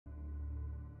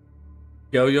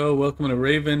Yo, yo, welcome to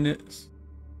Ravenous.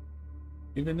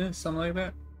 Ravenous, something like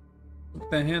that. Look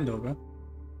at that handle, bro.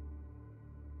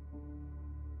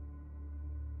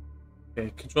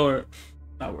 Okay, controller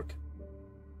not working.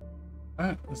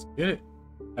 Alright, let's get it.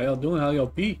 How y'all doing? How y'all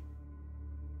be?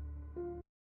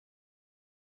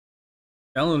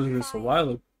 Downloaded this a while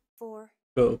ago. 4,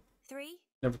 3,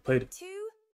 Never played it. 2,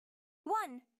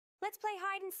 1. Let's play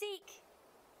hide and seek.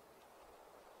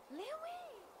 Louis.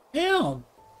 Damn!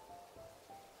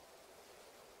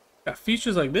 Got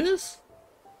features like this?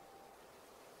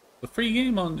 The free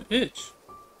game on itch.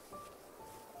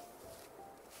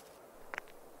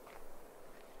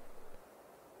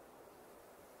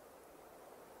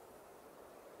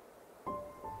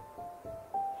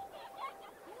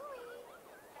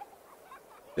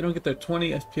 They don't get their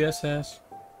 20 FPS hash.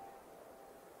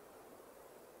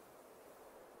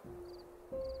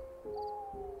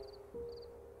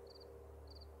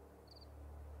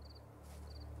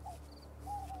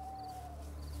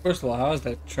 First of all, how is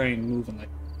that train moving like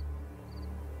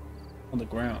on the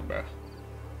ground, bro?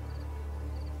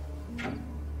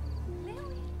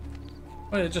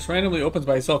 Oh, it just randomly opens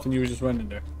by itself and you were just running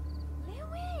there.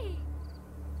 Louis.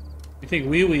 You think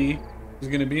Wee Wee is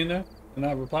gonna be in there and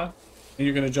not reply? And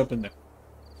you're gonna jump in there.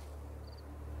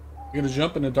 You're gonna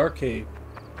jump in a dark cave.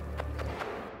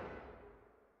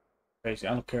 Crazy,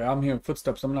 I don't care. I'm hearing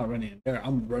footsteps. I'm not running in there.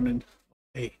 I'm running.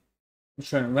 Hey, I'm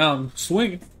turning around,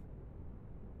 swinging.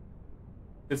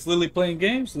 It's Lily playing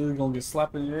games. Lily's gonna get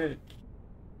slapped in your head.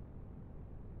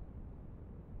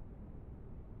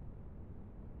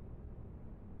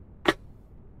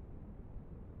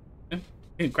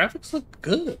 Hey, graphics look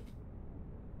good.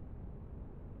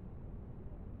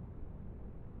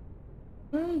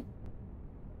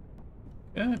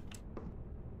 Yeah.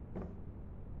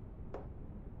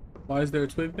 Why is there a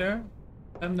twig there?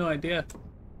 I have no idea.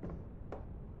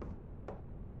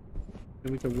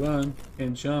 We could run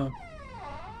and jump.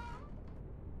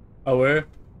 Oh, where?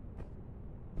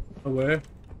 Oh, where?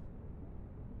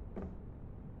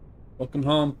 Welcome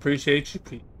home. Appreciate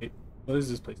you. What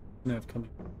is this place? I have coming.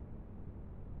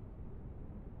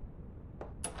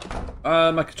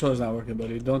 My controller's not working,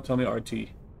 buddy. Don't tell me RT.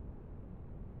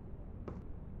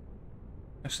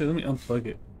 Actually, let me unplug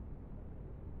it.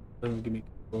 Doesn't give me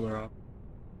controller off.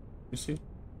 You see?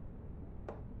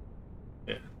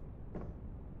 Yeah.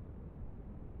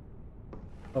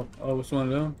 Oh, what's one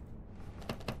of them?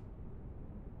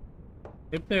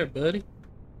 Up there, buddy.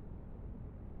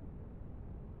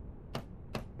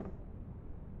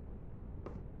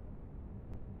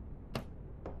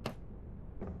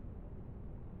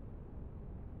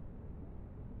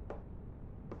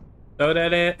 Throw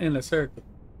that at in a circle.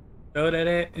 Throw that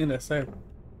at in a circle.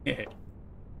 Yeah.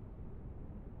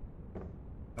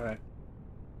 Alright.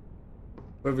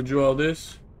 Whoever drew all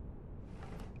this.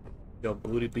 Yo,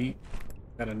 booty beat.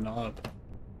 Got a knob.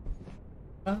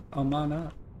 Oh, my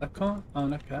knob. I can't. Oh,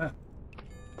 that cat.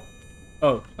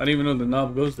 Oh, I didn't even know the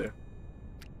knob goes there.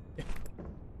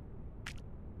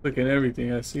 Look at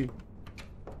everything I see.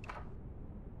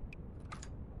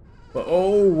 But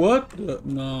oh, what the?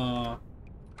 Nah.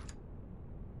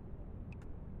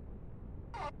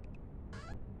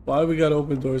 Why we gotta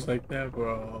open doors like that,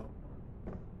 bro?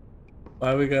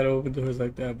 Why we gotta open doors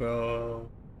like that, bro?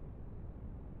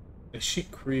 Is she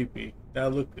creepy?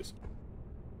 That look is.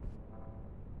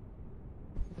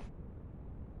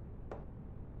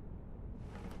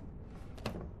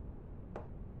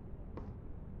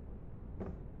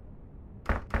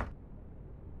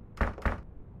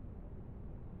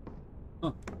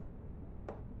 Huh.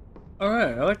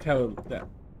 Alright, I like how that.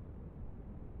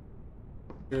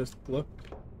 Just look.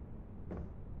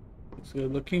 So you're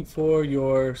looking for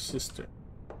your sister.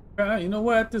 Alright, you know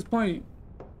what? At this point,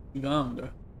 you gone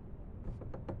there.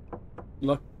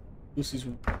 Look, Lucy's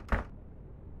room.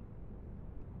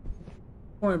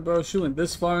 Point, bro. She went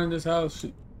this far in this house.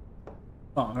 She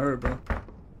on her, bro.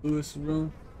 Louis'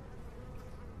 room.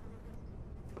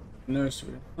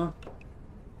 Nursery, huh?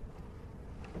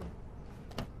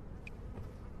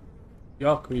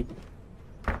 Y'all creepy.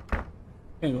 Can't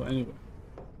go anywhere.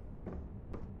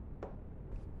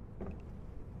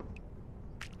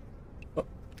 Oh.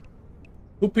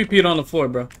 Who pee-peed on the floor,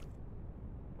 bro?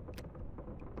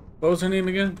 What was her name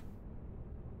again?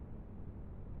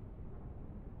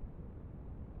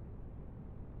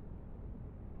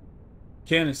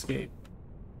 Can't escape.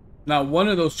 Not one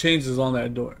of those chains is on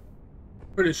that door.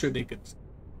 Pretty sure they could.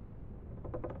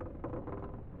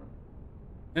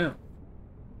 Yeah.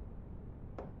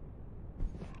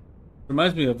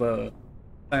 Reminds me of a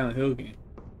Silent Hill game.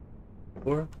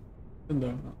 Or?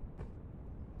 No.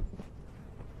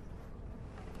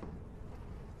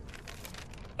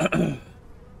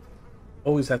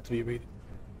 Always have to be reading.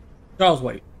 Charles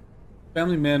White.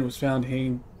 Family man was found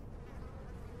hanging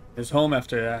his home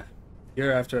after a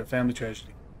year after a family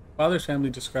tragedy. Father's family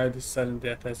described his sudden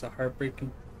death as a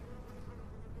heartbreaking,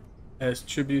 as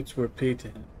tributes were paid to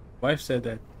him. Wife said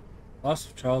that loss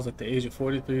of Charles at the age of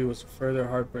 43 was a further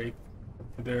heartbreak.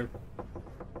 Their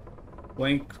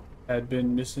blank had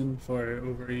been missing for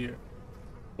over a year.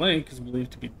 Blank is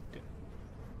believed to be dead,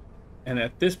 and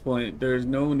at this point there is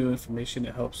no new information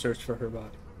to help search for her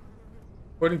body.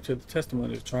 According to the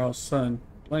testimony of Charles' son,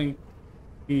 Blank,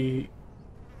 he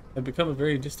had become a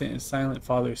very distant and silent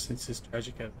father since his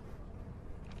tragic event.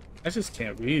 I just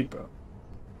can't read, bro.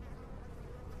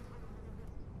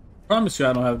 Promise you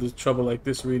I don't have this trouble like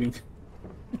this reading.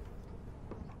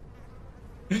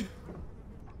 I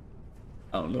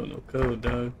don't know no code,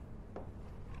 dog.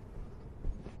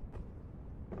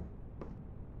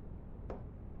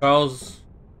 Charles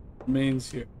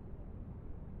remains here.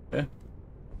 Okay.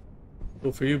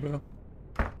 Cool for you, bro.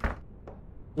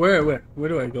 Where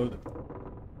do I go then?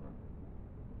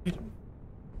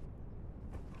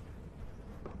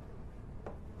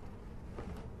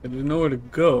 There's nowhere to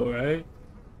go, right?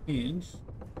 Means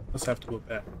let's have to go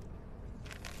back.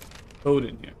 Code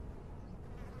in here.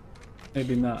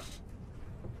 Maybe not.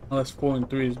 Unless 4 and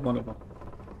 3 is one of them.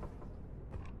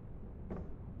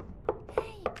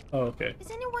 Hey. Oh, okay.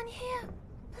 Is anyone here?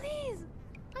 Please.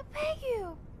 I beg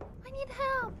you. I need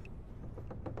help.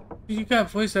 You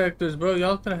got voice actors, bro.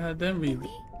 Y'all could have had them read.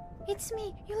 Really? It's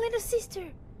me, your little sister.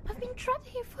 I've been trapped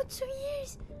here for 2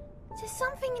 years. There's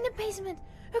something in the basement.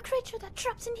 A creature that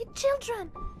traps and eats children.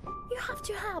 You have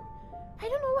to help. I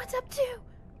don't know what up to,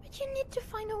 but you need to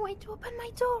find a way to open my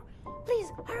door.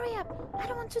 Please, hurry up. I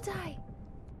don't want to die.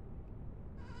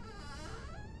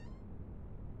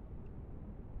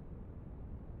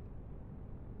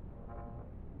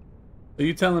 So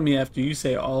you telling me after you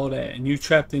say all that and you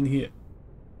trapped in here,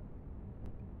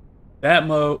 that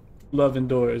loving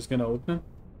door is gonna open?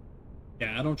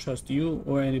 Yeah, I don't trust you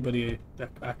or anybody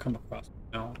that I come across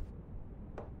now.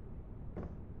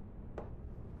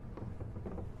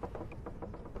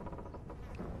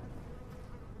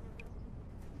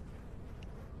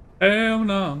 Hell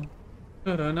no.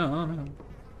 No.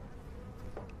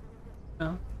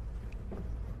 No.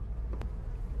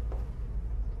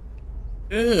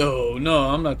 Ew, no,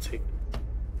 I'm not taking it.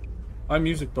 Why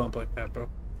music bump like that, bro?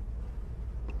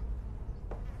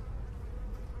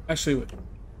 Actually, wait.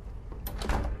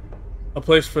 A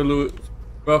place for Louis.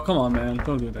 Bro, come on, man.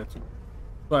 Don't do that to me.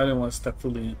 But I didn't want to step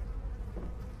fully in.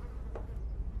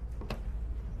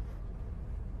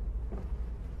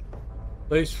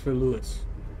 Place for Louis.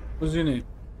 What's your name?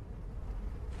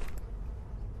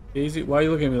 Daisy? Why are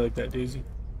you looking at me like that, Daisy?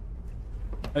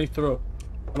 How do you throw?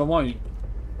 I don't want you.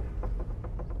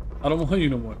 I don't want you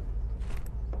no more.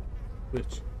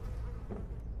 Which?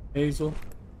 Hazel?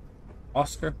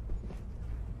 Oscar?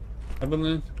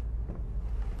 Evelyn?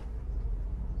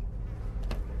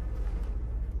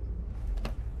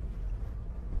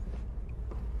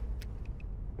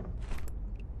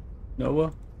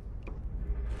 Noah?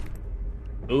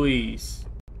 Louise?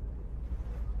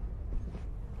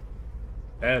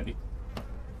 Abby?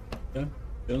 Yeah?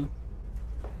 Dylan?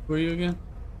 Who are you again?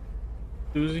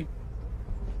 Susie?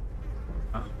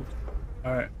 Ah,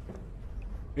 alright.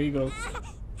 Here you go.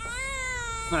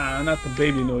 Nah, not the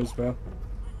baby noise, bro.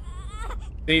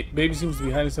 Baby seems to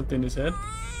be hiding something in his head.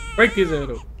 Break his head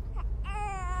open.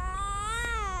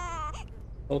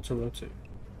 Ultra rotate.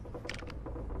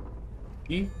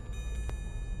 E?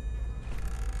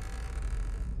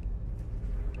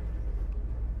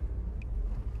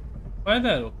 Why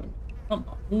that open? Come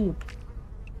on. Ooh.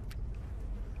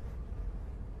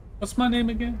 What's my name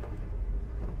again?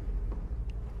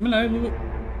 Emily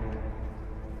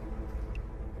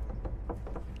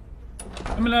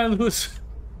Lewis.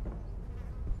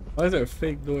 Why is there a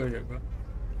fake door here, bro?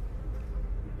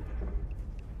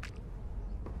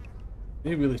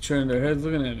 They really turning their heads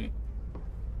looking at me.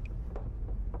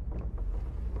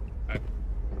 Right.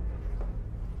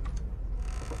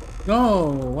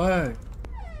 No, why?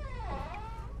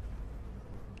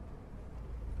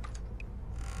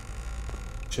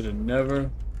 Should have never.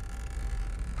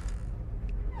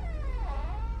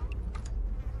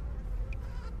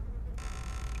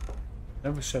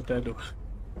 Never shut that door.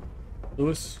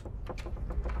 Lewis.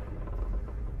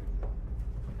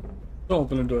 Don't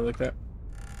open the door like that.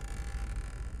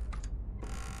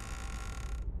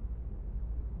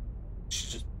 She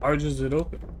just barges it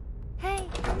open. Hey,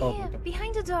 I'm Oh, here, okay.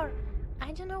 behind the door.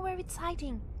 I don't know where it's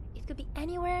hiding. It could be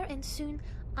anywhere, and soon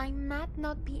I might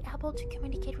not be able to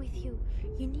communicate with you.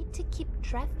 You need to keep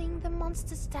dressing the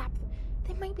monster's step.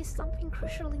 There might be something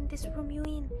crucial in this room you're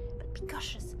in, but be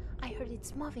cautious. I heard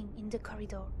it's moving in the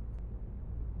corridor.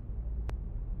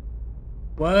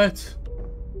 What?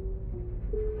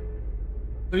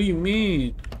 What do you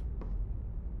mean?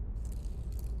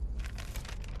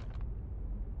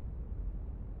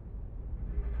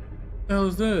 What the hell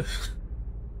is this?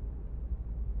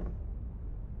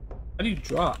 How do you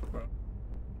drop, bro?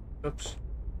 Oops.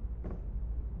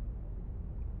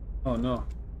 Oh no.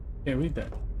 Can't read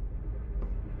that.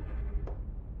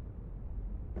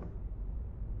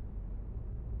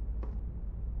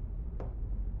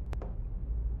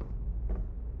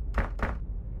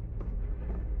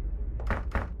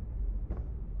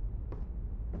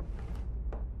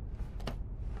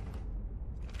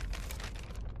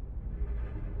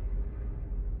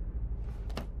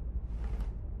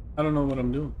 I don't know what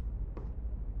I'm doing.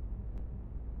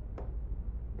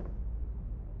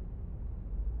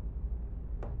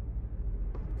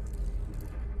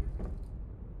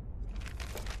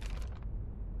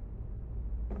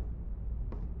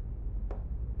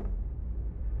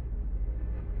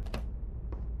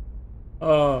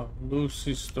 Oh,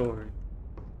 Lucy's story.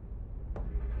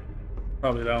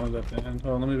 Probably that one's at the end.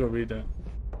 Oh, let me go read that.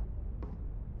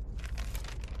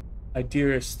 My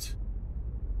dearest,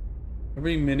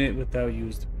 every minute without you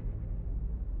is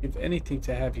give anything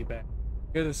to have you back.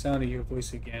 Hear the sound of your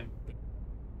voice again.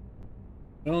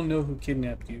 I don't know who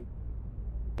kidnapped you.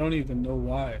 I don't even know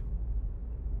why. I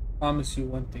promise you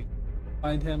one thing.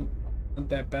 Find him, hunt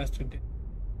that bastard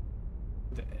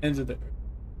at the ends of the earth.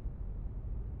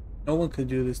 No one could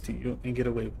do this to you and get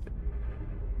away with it.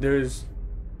 There is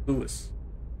Lewis.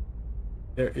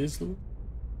 There is Lewis?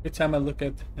 Every time I look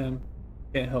at him,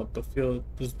 I can't help but feel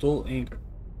this dull anger.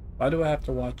 Why do I have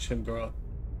to watch him grow up?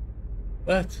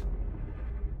 What?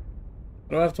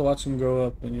 Why do I have to watch him grow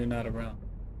up when you're not around?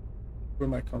 For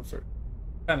my comfort.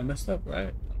 Kinda messed up,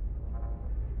 right?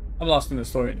 I'm lost in the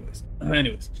story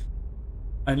anyways.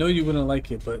 I know you wouldn't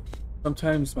like it, but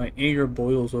sometimes my anger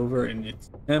boils over and it's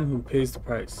him who pays the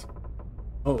price.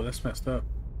 Oh, that's messed up.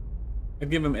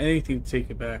 I'd give him anything to take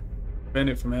it back. Prevent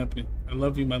it from happening. I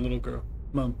love you, my little girl.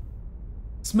 Mom.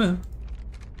 It's Mom.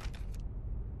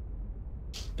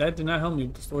 That did not help me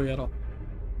with the story at all.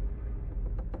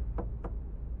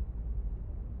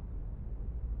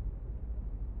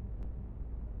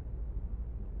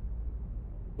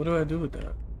 What do I do with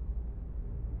that?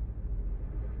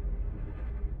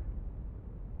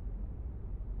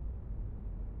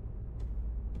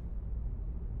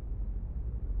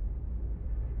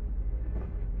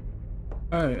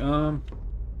 Alright,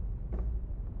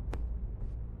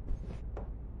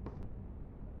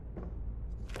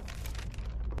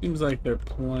 seems like they're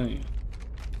playing.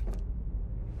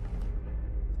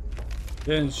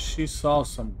 Then she saw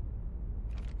some.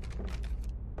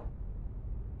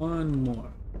 One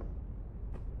more.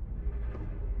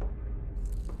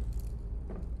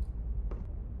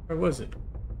 Where was it?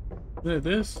 Is it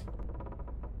this?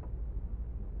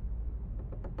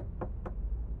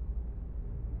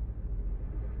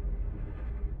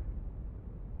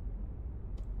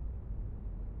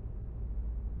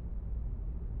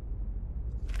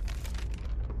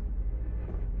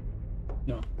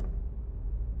 No.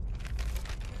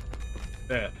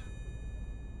 That.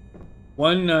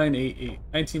 1988.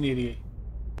 1988.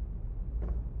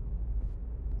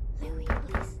 Louis,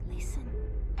 please listen.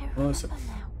 I remember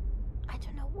now. I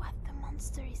don't know what the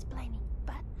monster is planning,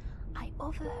 but I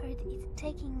overheard it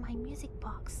taking my music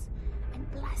box and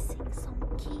blasting some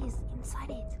keys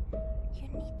inside it. You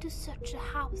need to search the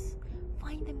house,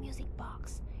 find the music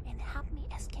box, and help me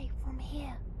escape from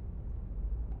here.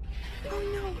 Oh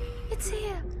no, it's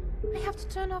here! I have to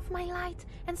turn off my light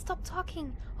and stop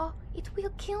talking, or it will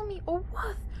kill me, or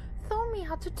what? Throw me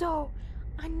out the door.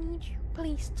 I need you,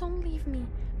 please, don't leave me.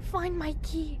 Find my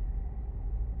key.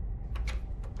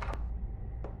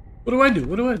 What do I do?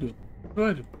 What do I do? What do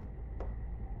I do?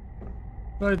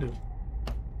 What do I do?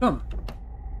 Come on.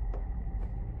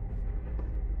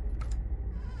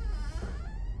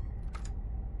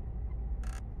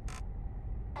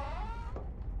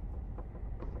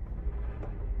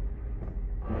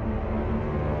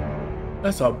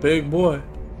 That's a big boy.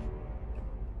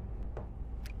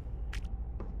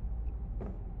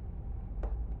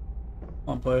 Come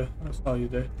on, player. I saw you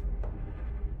there.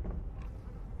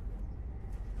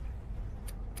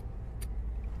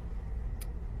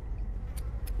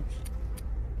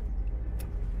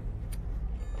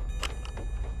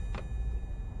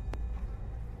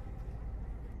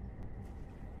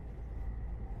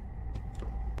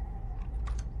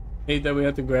 Hate that we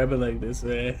have to grab it like this,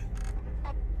 man.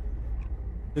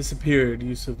 Disappeared,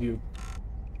 use of you.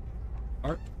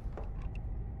 Art?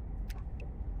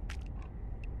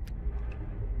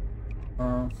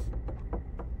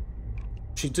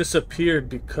 She disappeared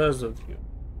because of you.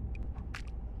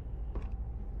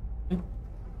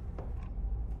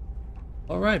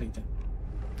 Alrighty then.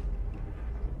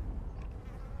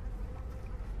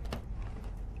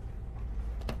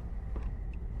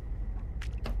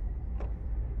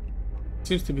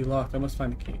 Seems to be locked. I must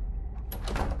find the key.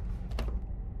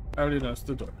 I already know it's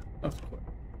the door. Of course.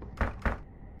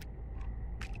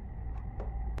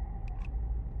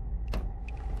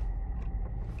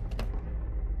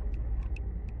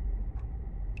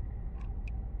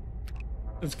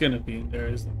 It's gonna be in there,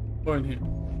 isn't it? Or in here.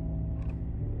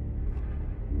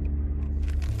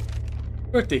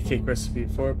 Birthday cake recipe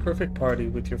for a perfect party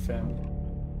with your family.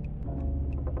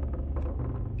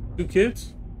 2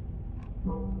 kids?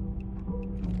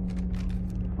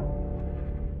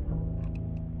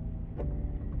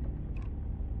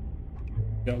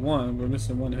 Got 1, we're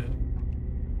missing 1 head.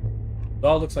 It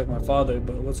all looks like my father,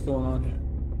 but what's going on here?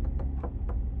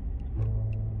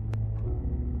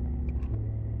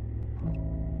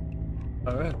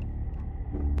 Alright.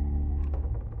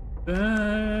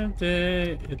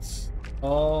 Birthday, it's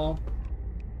all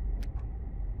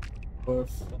for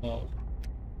fall.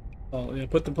 Oh, yeah,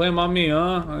 put the blame on me,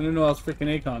 huh? I didn't know I was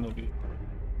freaking Akon over you.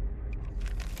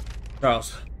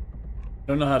 Charles,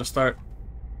 don't know how to start.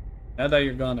 Now that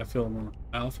you're gone,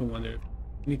 I often wonder if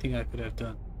anything I could have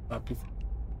done.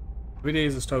 Every day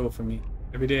is a struggle for me.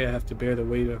 Every day I have to bear the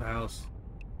weight of the house,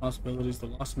 responsibilities, the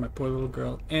loss of my poor little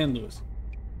girl, and Louis.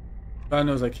 God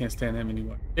knows I can't stand him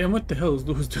anymore. Damn, what the hell is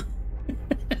Louis doing?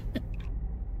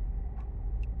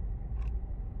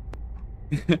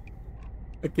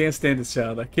 I can't stand this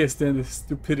child. I can't stand this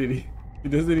stupidity. He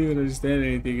doesn't even understand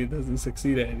anything. He doesn't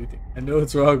succeed at anything. I know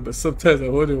it's wrong, but sometimes I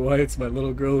wonder why it's my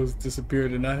little girl who's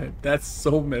disappeared and I. That's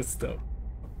so messed up.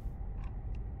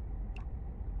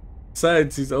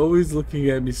 Besides, he's always looking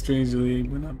at me strangely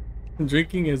when I'm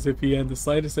drinking, as if he had the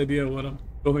slightest idea of what I'm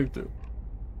going through.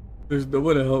 There's no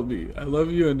one to help me. I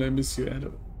love you and I miss you,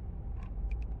 Anna.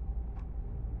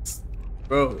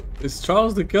 Bro, is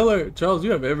Charles the killer? Charles,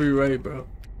 you have every right, bro.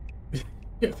 You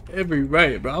have every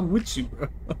right, bro. I'm with you, bro.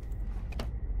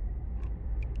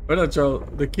 Or not Charles,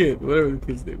 the kid, whatever the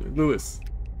kid's name is. Louis.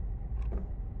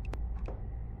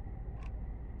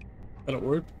 That'll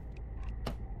work.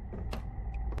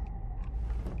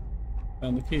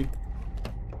 Found the key.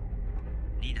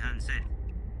 Need handset.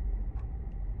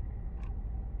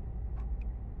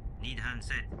 Need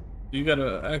handset. You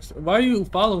gotta ask. Why are you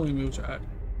following me with your act?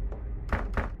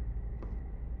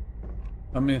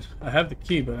 I mean, I have the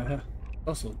key, but I have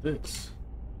also this.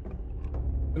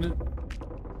 Isn't it?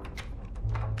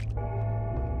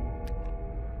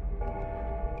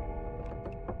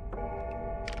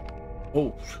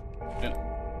 Oh, yeah.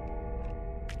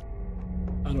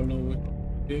 I don't know what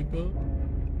it goes.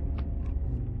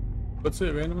 What's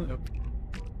it randomly? Oh.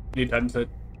 Need handset.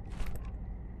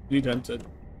 Need handset.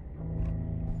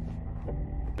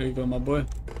 There you go, my boy.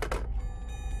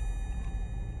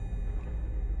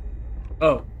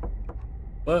 Oh.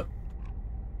 What?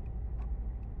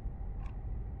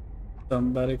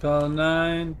 Somebody call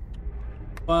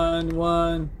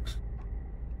 911.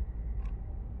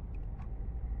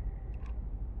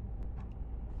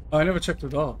 Oh, I never checked the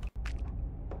dog.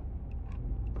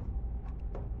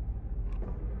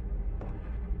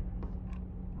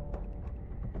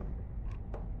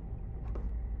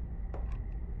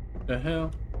 The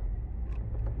hell?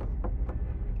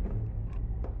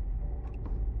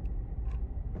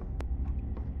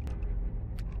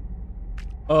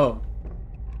 Oh.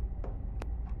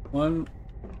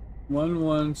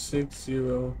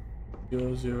 116000.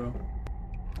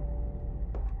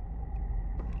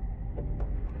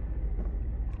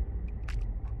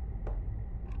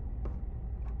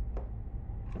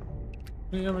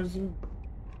 How many numbers is it?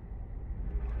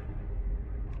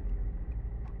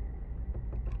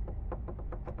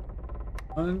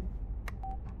 One,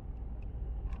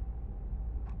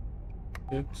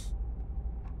 6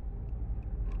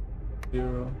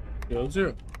 0 0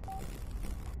 0.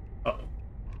 Uh oh.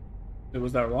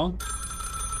 Was that wrong?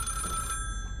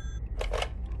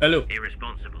 Hello.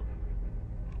 Irresponsible.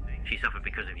 She suffered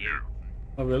because of you.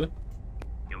 Oh really?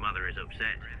 Your mother is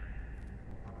upset.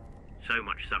 So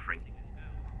much suffering.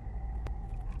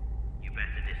 You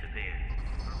better disappear.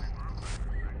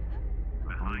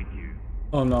 Behind you.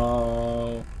 Oh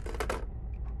no.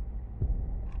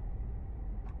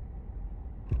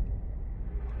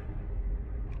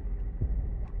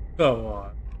 Come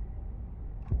on.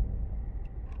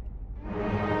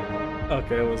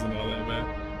 Okay, it wasn't all that bad.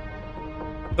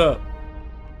 What's up?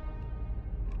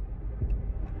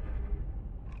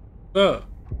 What's up?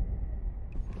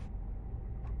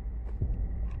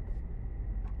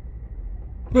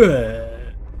 You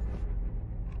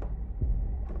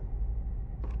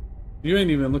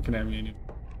ain't even looking at me anymore.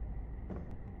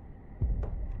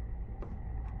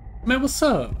 Man, what's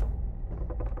up?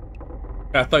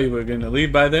 I thought you were gonna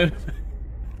leave by then.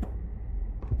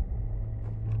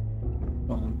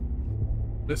 Come on.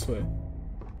 This way.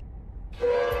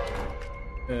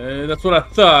 That's what I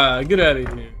thought. Get out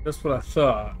of here. That's what I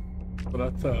thought. That's what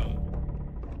I thought.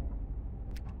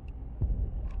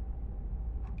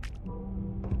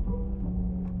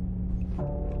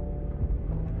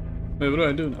 Wait, what do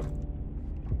I do now?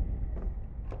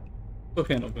 Still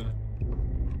can't open it.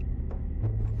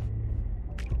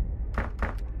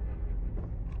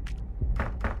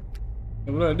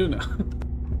 What do I do now?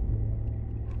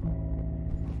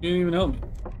 You didn't even help me.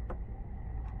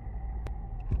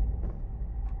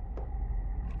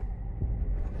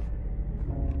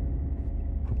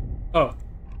 Oh.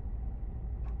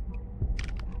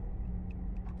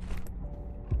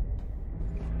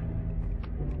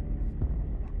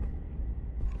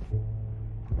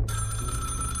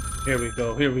 Here we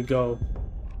go, here we go.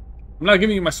 I'm not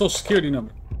giving you my social security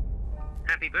number.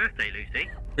 Happy birthday, Lucy.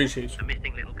 Appreciate you. The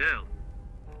missing little girl.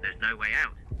 There's no way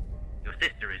out. Your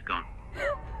sister is gone.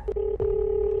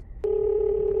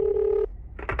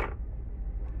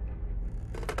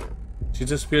 She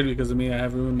disappeared because of me. I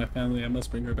have ruined my family. I must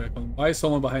bring her back home. Why is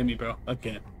someone behind me, bro?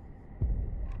 Again.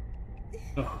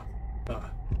 Oh,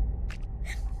 God.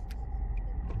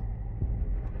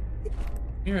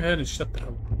 Turn your head and shut the hell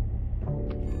up.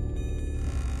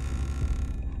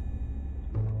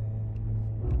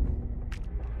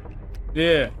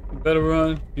 Yeah, you better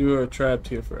run. You are trapped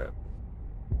here forever.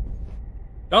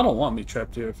 Y'all don't want me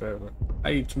trapped here forever.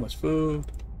 I eat too much food.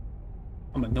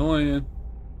 I'm annoying.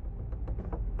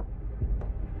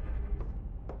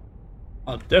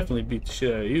 I'll definitely beat the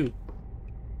shit out of you.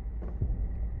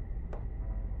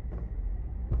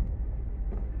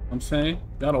 I'm saying,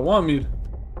 y'all don't want me.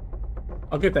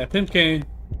 I'll get that pimp cane.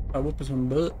 I'll whoop some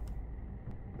butt.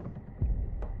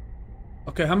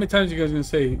 Okay, how many times you guys gonna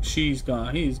say she's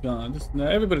gone, he's gone?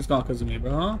 Everybody's gone because of me,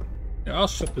 bro, huh? Yeah, I'll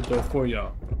shut the door for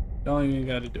y'all. Y'all ain't even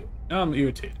gotta do it. Now I'm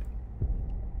irritated.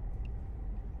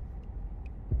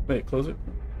 Wait, close it.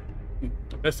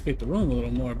 Investigate the room a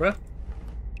little more, bruh.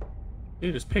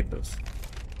 Dude, there's papers.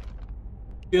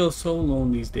 Feel so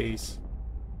alone these days.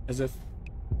 As if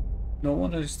no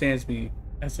one understands me.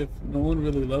 As if no one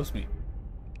really loves me.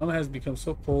 Mama has become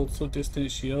so cold, so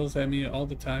distant. She yells at me all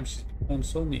the time. She's become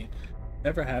so mean.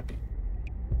 Never happy.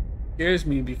 Scares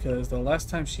me because the last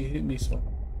time she hit me so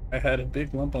I had a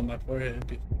big lump on my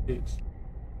forehead.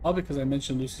 All because I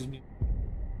mentioned Lucy's music.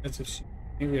 As if she was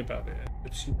angry about it.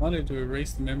 As if she wanted to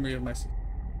erase the memory of my sister.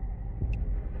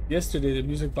 Yesterday the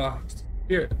music box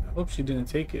disappeared. I hope she didn't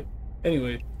take it.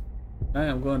 Anyway, now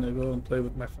I'm going to go and play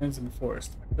with my friends in the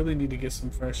forest. I really need to get some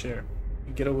fresh air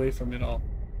and get away from it all.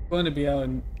 I'm going to be out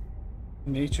in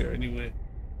nature anyway.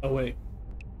 Away.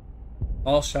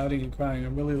 All shouting and crying.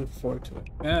 I'm really looking forward to it.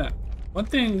 Yeah. One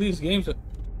thing these games are...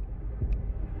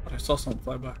 I saw something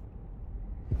fly by.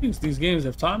 Things these games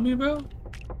have taught me, bro,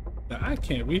 that I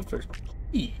can't read first.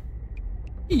 See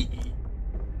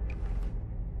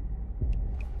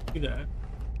that?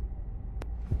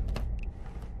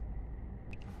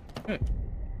 Okay.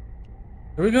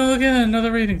 Here we go again,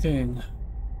 another reading thing.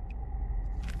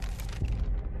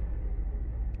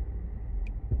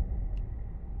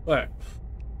 What?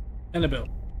 Annabelle.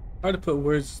 Hard to put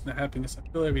words in the happiness I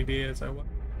feel every day as I watch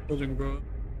children grow up.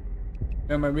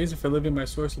 They are my reason for living, my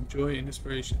source of joy and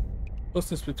inspiration.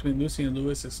 Closeness between Lucy and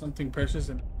Lewis is something precious,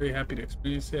 and I'm very happy to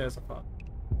experience it as a father.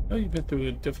 I know you've been through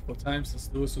a difficult time since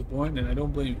Lewis was born, and I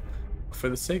don't blame you. But for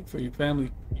the sake of your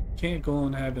family, you can't go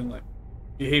on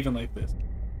behaving like this.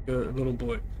 You're a little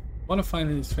boy. I want to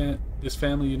find this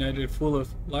family united, full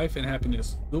of life and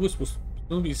happiness. Lewis will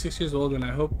soon be 6 years old, and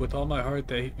I hope with all my heart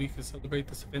that we can celebrate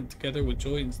this event together with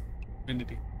joy and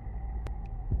serenity.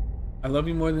 I love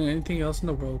you more than anything else in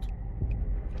the world.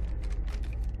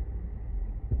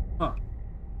 Huh.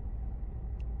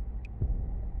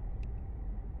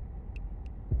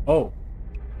 Oh,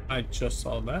 I just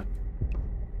saw that.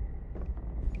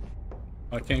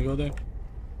 I can't go there.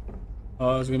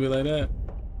 Oh, it's gonna be like that.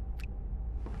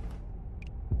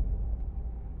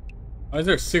 Why is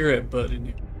there a cigarette butt in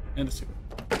here? And a cigarette.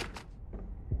 What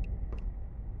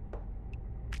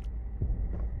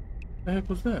the heck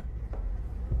was that?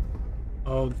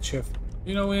 Oh, the chair.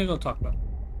 You know, we ain't gonna talk about it.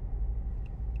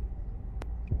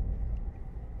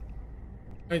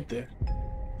 Right there.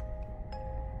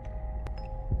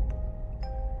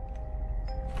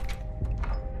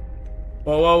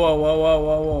 Whoa, whoa, whoa, whoa, whoa,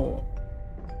 whoa, whoa.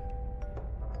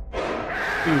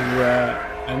 You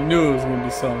rat I knew it was gonna be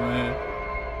so, man.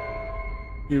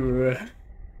 You were right.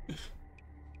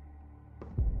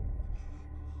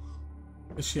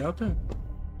 Is she out there?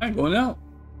 I ain't going out.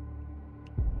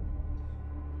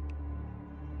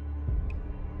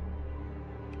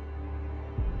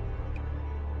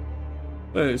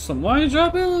 Wait, some wine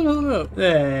dropping? Hold up.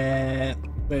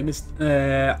 Wait, miss.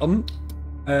 I'm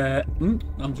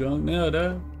drunk now,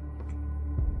 though.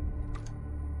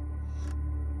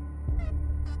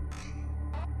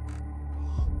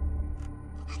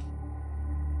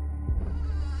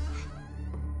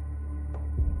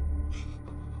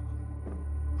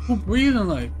 Who breathing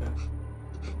like that?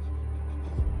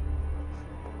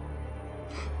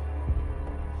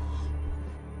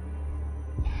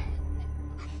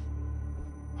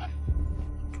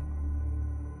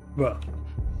 Bro,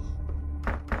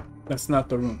 that's not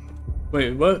the room.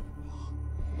 Wait, what?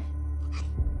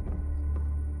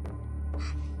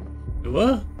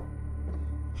 What?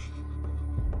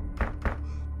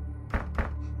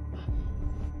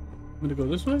 I'm gonna go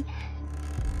this way?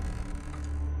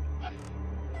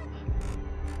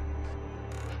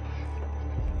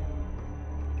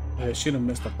 I should have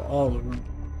messed up all the room.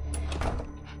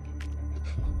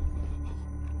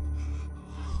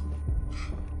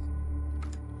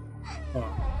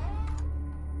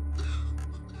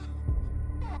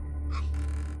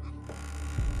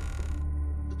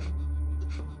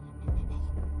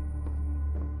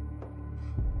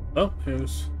 Oh,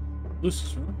 here's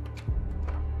Lucy's room.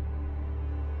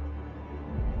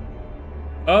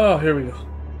 Oh, here we go.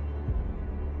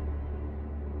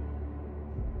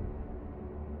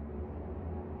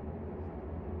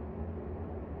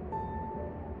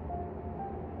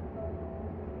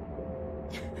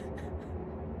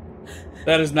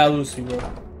 That is not Lucy, bro.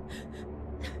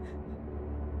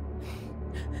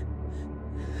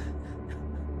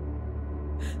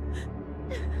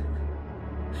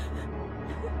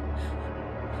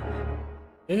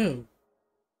 Ew.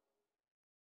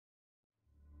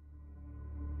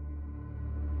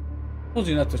 Told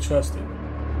you not to trust it.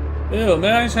 Ew,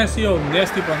 man, I ain't trying to see your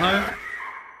nasty behind.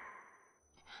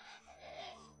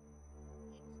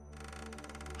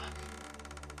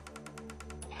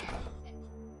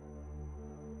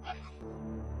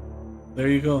 There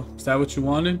you go. Is that what you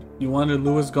wanted? You wanted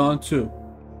Lewis gone too.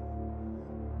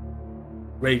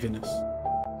 Ravenous.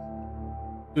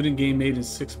 Student game made in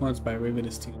 6 months by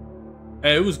Ravenous team.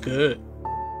 Hey, it was good.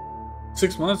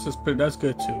 6 months is pretty. That's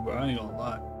good too, bro. I ain't gonna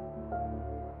lie.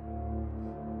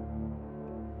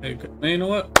 Hey, man, you know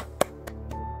what?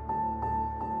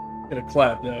 Get a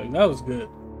clap, dog. That was good.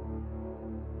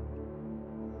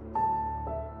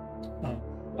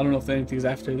 I don't know if anything's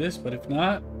after this, but if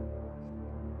not,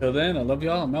 till then, I love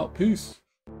y'all. I'm out. Peace.